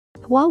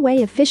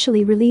Huawei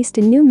officially released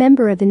a new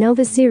member of the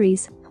Nova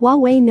series,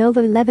 Huawei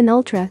Nova 11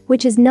 Ultra,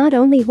 which is not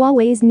only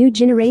Huawei's new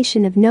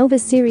generation of Nova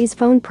series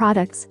phone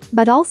products,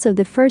 but also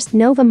the first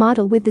Nova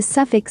model with the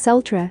suffix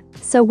Ultra.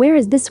 So where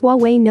is this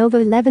Huawei Nova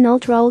 11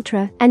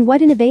 Ultra, and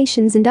what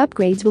innovations and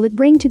upgrades will it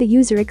bring to the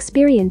user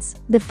experience?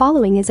 The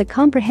following is a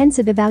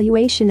comprehensive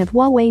evaluation of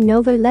Huawei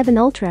Nova 11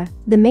 Ultra.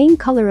 The main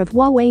color of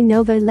Huawei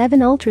Nova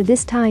 11 Ultra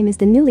this time is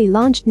the newly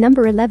launched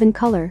number 11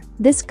 color.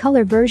 This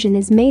color version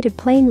is made of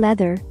plain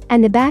leather,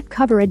 and the back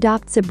cover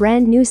adopts a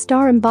brand new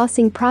star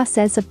embossing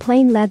process of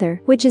plain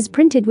leather, which is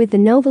printed with the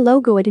Nova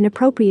logo at an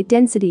appropriate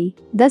density,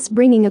 thus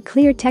bringing a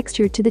clear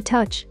texture to the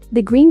touch.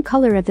 The green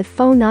color of the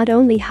phone not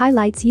only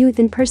highlights youth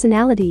and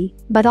personality,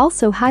 but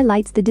also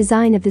highlights the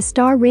design of the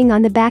star ring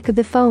on the back of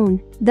the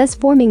phone, thus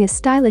forming a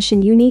stylish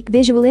and unique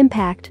visual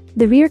impact.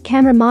 The rear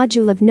camera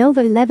module of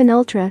Nova 11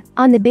 Ultra,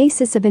 on the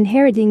basis of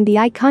inheriting the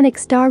iconic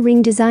star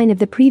ring design of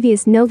the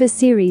previous Nova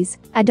series,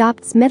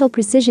 adopts metal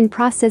precision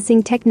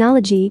processing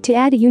technology to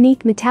add a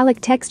unique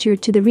metallic texture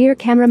to the rear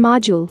camera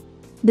module.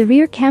 The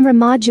rear camera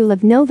module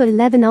of Nova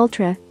 11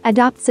 Ultra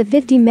adopts a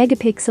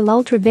 50-megapixel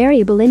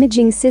ultra-variable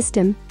imaging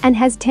system and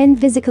has 10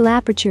 physical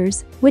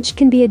apertures, which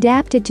can be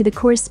adapted to the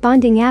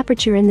corresponding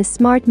aperture in the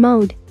smart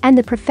mode, and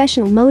the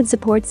professional mode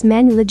supports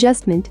manual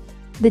adjustment.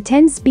 The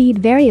 10-speed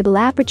variable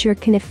aperture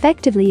can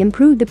effectively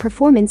improve the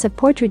performance of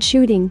portrait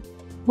shooting.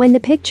 When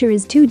the picture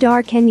is too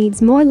dark and needs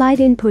more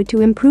light input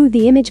to improve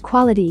the image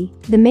quality,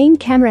 the main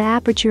camera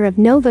aperture of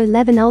Nova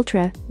 11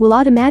 Ultra will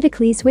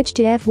automatically switch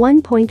to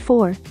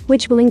f1.4,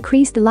 which will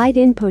increase the light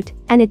input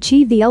and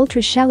achieve the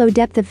ultra-shallow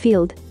depth of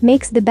field,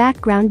 makes the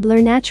background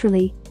blur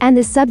naturally, and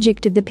the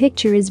subject of the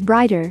picture is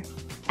brighter.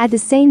 At the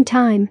same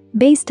time,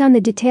 based on the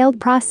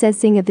detailed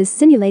processing of the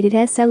simulated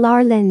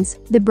SLR lens,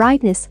 the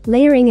brightness,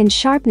 layering and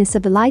sharpness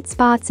of the light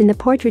spots in the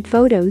portrait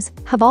photos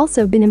have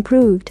also been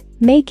improved,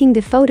 making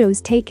the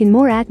photos taken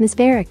more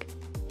atmospheric.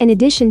 In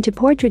addition to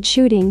portrait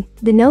shooting,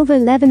 the Nova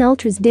 11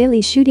 Ultra's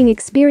daily shooting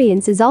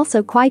experience is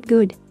also quite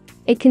good.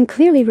 It can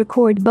clearly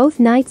record both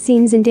night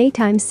scenes and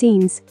daytime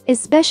scenes,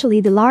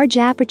 especially the large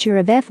aperture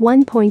of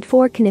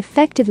f1.4 can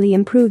effectively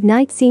improve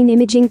night scene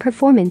imaging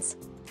performance.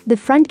 The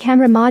front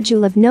camera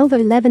module of Nova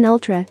 11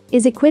 Ultra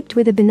is equipped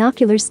with a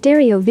binocular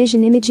stereo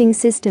vision imaging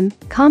system,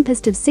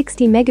 composed of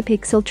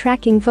 60-megapixel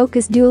tracking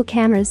focus dual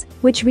cameras,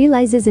 which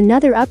realizes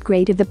another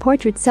upgrade of the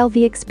portrait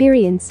selfie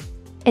experience.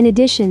 In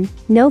addition,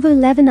 Nova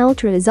 11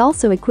 Ultra is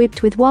also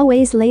equipped with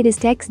Huawei's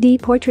latest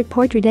XD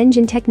portrait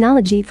engine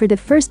technology for the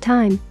first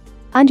time.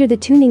 Under the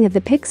tuning of the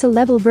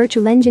pixel-level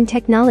virtual engine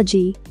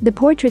technology, the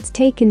portraits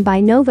taken by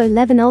Nova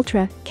 11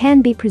 Ultra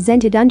can be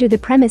presented under the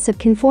premise of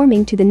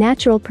conforming to the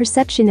natural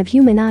perception of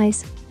human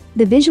eyes.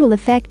 The visual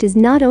effect is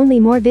not only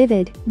more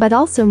vivid, but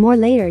also more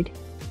layered.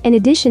 In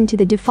addition to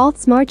the default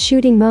smart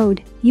shooting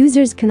mode,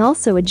 users can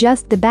also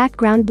adjust the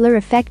background blur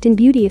effect and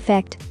beauty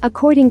effect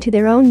according to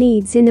their own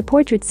needs in the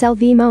portrait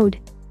selfie mode.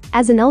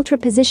 As an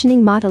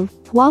ultra-positioning model,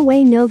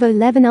 Huawei Nova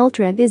 11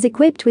 Ultra is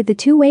equipped with the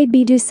two-way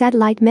BeiDou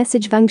satellite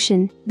message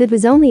function that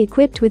was only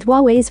equipped with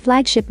Huawei's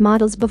flagship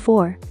models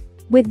before.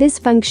 With this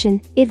function,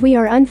 if we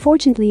are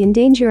unfortunately in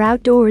danger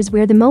outdoors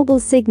where the mobile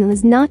signal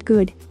is not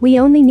good, we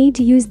only need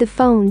to use the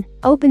phone,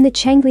 open the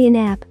Kunlun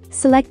app,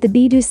 select the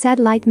BeiDou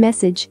satellite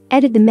message,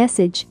 edit the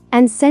message,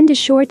 and send a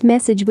short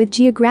message with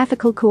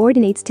geographical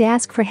coordinates to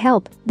ask for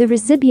help. The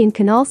recipient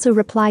can also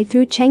reply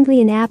through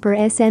Kunlun app or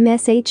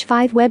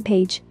SMSH5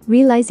 webpage,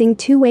 realizing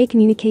two-way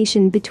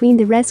communication between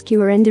the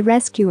rescuer and the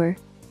rescuer.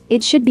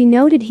 It should be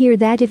noted here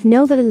that if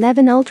Nova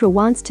 11 Ultra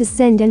wants to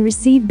send and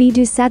receive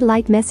BeiDou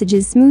satellite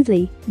messages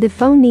smoothly, the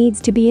phone needs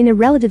to be in a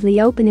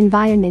relatively open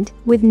environment,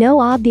 with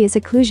no obvious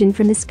occlusion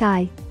from the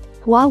sky.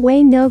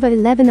 Huawei Nova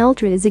 11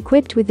 Ultra is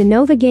equipped with the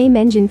Nova game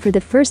engine for the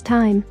first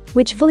time,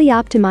 which fully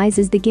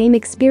optimizes the game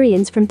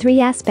experience from three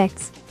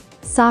aspects: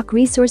 SoC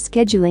resource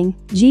scheduling,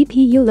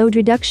 GPU load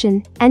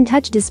reduction, and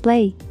touch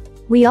display.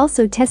 We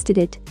also tested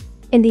it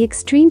in the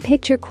extreme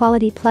picture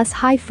quality plus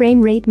high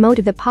frame rate mode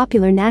of the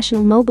popular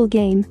national mobile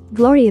game,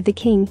 Glory of the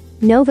King.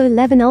 Nova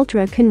 11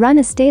 Ultra can run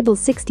a stable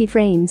 60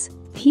 frames.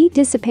 Heat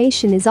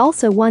dissipation is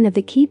also one of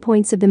the key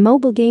points of the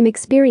mobile game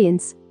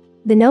experience.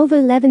 The Nova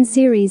 11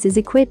 series is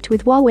equipped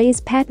with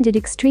Huawei's patented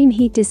extreme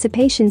heat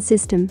dissipation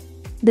system.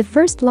 The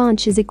first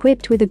launch is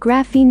equipped with a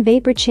graphene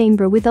vapor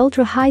chamber with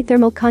ultra-high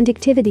thermal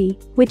conductivity,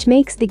 which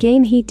makes the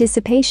game heat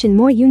dissipation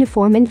more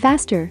uniform and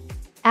faster.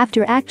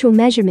 After actual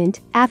measurement,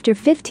 after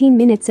 15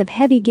 minutes of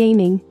heavy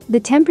gaming, the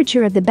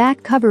temperature of the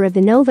back cover of the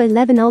Nova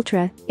 11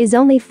 Ultra is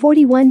only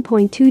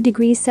 41.2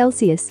 degrees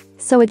Celsius,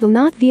 so it will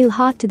not feel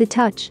hot to the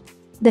touch.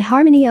 The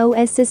Harmony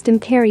OS system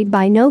carried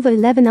by Nova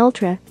 11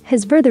 Ultra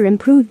has further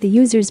improved the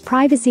user's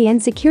privacy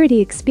and security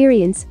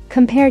experience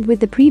compared with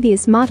the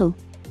previous model.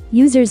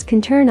 Users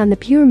can turn on the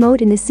pure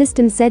mode in the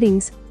system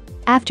settings.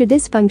 After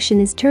this function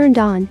is turned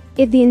on,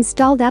 if the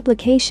installed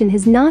application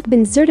has not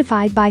been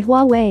certified by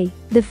Huawei,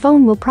 the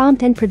phone will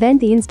prompt and prevent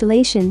the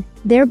installation,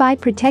 thereby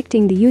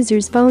protecting the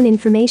user's phone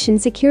information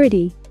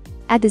security.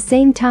 At the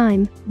same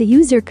time, the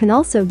user can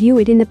also view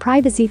it in the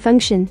privacy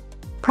function.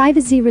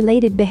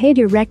 Privacy-related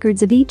behavior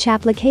records of each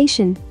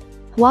application.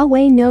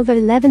 Huawei Nova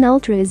 11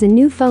 Ultra is a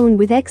new phone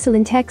with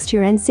excellent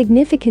texture and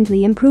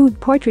significantly improved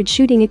portrait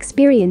shooting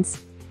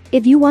experience.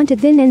 If you want a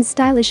thin and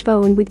stylish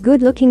phone with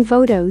good-looking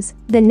photos,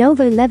 the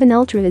Nova 11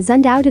 Ultra is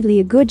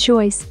undoubtedly a good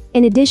choice.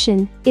 In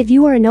addition, if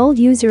you are an old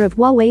user of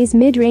Huawei's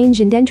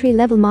mid-range and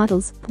entry-level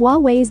models,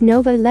 Huawei's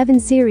Nova 11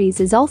 series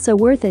is also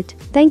worth it.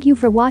 Thank you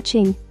for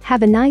watching,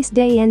 have a nice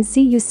day and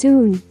see you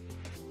soon.